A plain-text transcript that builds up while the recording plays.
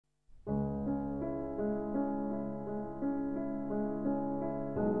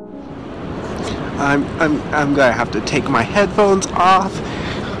I'm gonna have to take my headphones off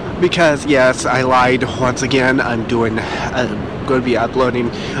because yes, I lied once again. I'm going to be uploading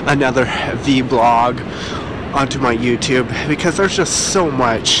another vlog onto my YouTube because there's just so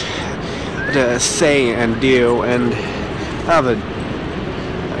much to say and do, and have a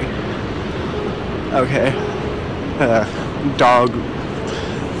dog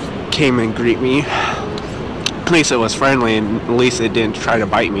came and greet me. At least it was friendly, and at least it didn't try to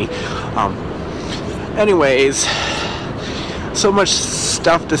bite me. Anyways, so much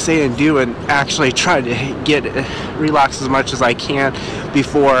stuff to say and do, and actually try to relax as much as I can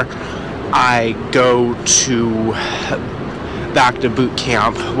before I go to back to boot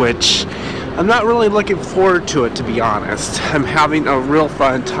camp, which I'm not really looking forward to it, to be honest. I'm having a real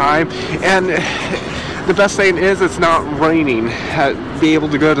fun time, and the best thing is it's not raining. Be able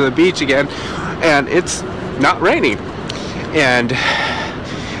to go to the beach again, and it's not raining, and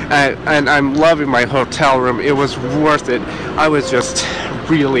I'm loving my hotel room. It was worth it. I was just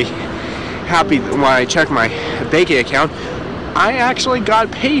really happy when I checked my banking account. I actually got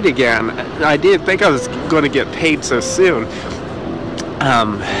paid again. I didn't think I was going to get paid so soon.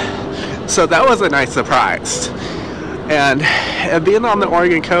 So that was a nice surprise. And being on the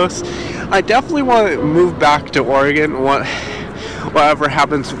Oregon coast, I definitely want to move back to Oregon. Whatever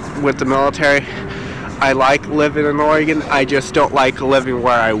happens with the military, I like living in Oregon. I just don't like living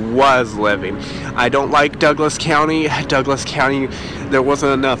where I was living. I don't like Douglas County. Douglas County, there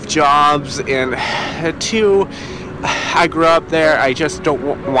wasn't enough jobs, and two, I grew up there. I just don't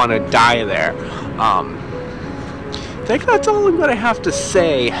want to die there. I think that's all I'm going to have to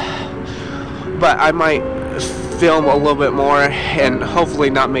say. But I might film a little bit more and hopefully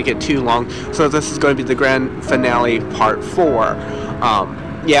not make it too long. So this is going to be the grand finale, part 4.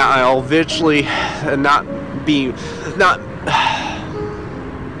 Yeah, I'll eventually not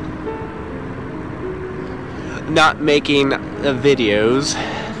making videos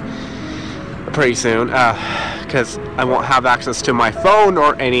pretty soon, because I won't have access to my phone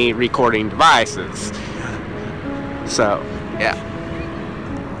or any recording devices. So, yeah.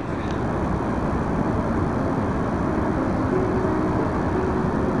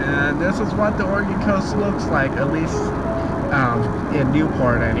 And this is what the Oregon coast looks like, at least in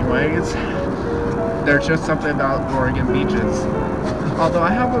Newport anyways. There's just something about Oregon beaches. Although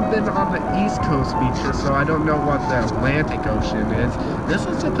I haven't been on the East Coast beaches, so I don't know what the Atlantic Ocean is. This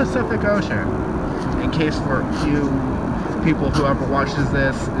is the Pacific Ocean. In case for you people, whoever watches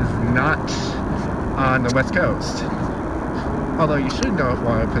this is not on the West Coast. Although you should know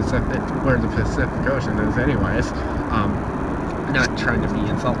where the Pacific Ocean is anyways. Not trying to be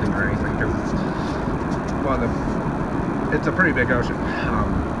insulting or anything, because it's a pretty big ocean.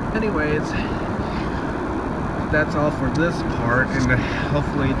 Anyways, that's all for this part, and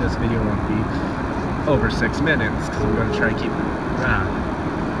hopefully this video won't be over 6 minutes, because I'm going to try to keep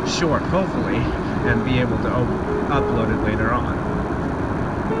it short, hopefully, and be able to upload it later on.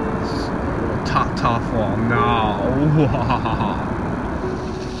 So, top wall now.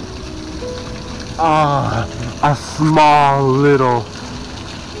 A small little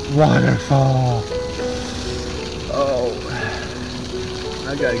waterfall. Oh,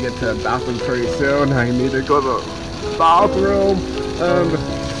 I gotta get to the bathroom pretty soon. I need to go to the bathroom.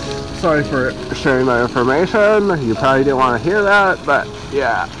 Sorry for sharing that information. You probably didn't want to hear that, but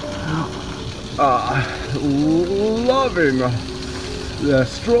yeah. Loving the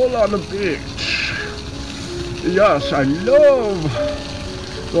stroll on the beach. Yes, I love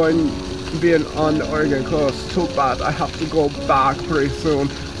being on the Oregon coast. Too bad I have to go back pretty soon.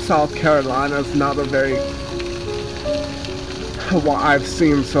 South Carolina's not a very... what I've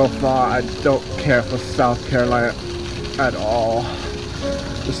seen so far, I don't care for South Carolina at all.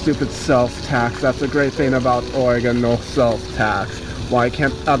 The stupid sales tax. That's a great thing about Oregon, no sales tax. Why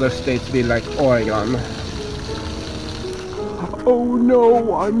can't other states be like Oregon? Oh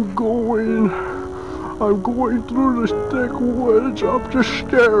no, I'm going through this thick woods up the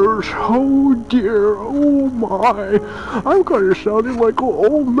stairs. Oh dear, oh my. I'm kind of sounding like an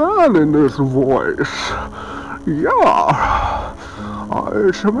old man in this voice. Yeah.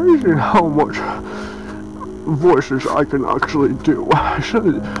 It's amazing how much voices I can actually do.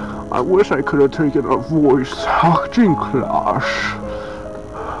 I wish I could have taken a voice acting class.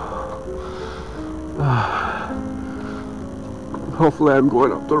 Hopefully I'm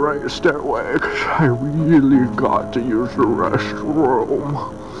going up the right stairway, because I really got to use the restroom.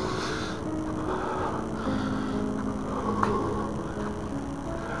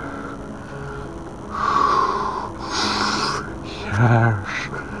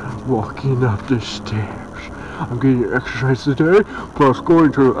 Yes, walking up the stairs. I'm getting exercise today, plus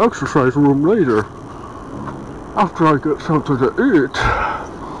going to the exercise room later. After I get something to eat.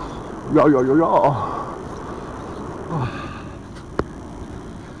 Yeah.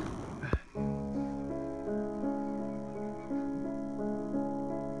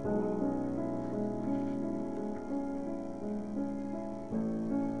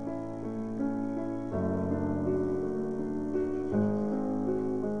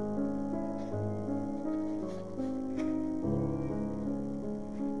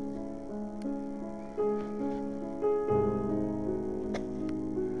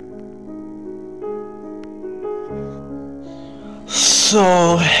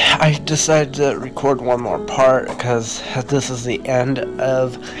 So, I decided to record one more part because this is the end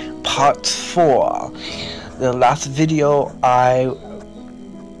of part 4. The last video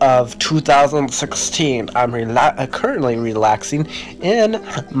of 2016, I'm currently relaxing in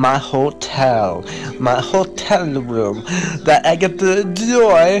my hotel room that I get to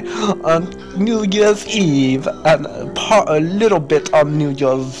enjoy on New Year's Eve and a little bit on New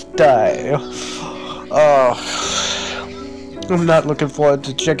Year's Day. I'm not looking forward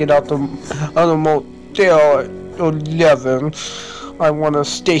to checking out the other motel at 11. I want to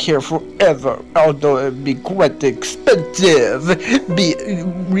stay here forever, although it'd be quite expensive. It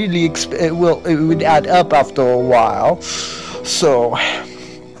would add up after a while. So,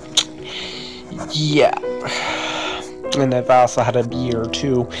 yeah. And I've also had a beer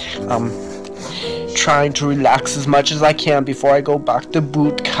too. Trying to relax as much as I can before I go back to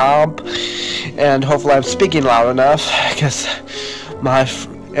boot camp. And hopefully I'm speaking loud enough, because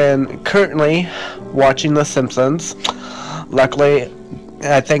currently watching The Simpsons. Luckily,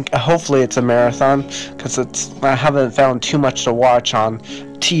 hopefully it's a marathon, because I haven't found too much to watch on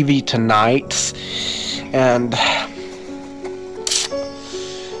TV tonight. And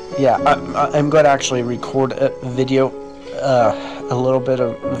yeah, I'm going to actually record a video, a little bit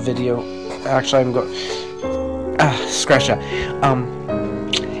of video. Actually, I'm going scratch that.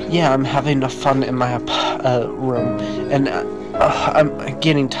 Yeah, I'm having fun in my room, and I'm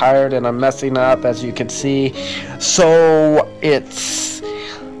getting tired and I'm messing up, as you can see. So it's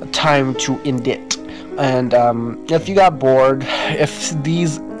time to end it. And if you got bored, if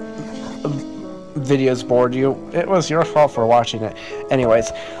these videos bored you, it was your fault for watching it.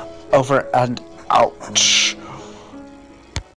 Anyways, over and out.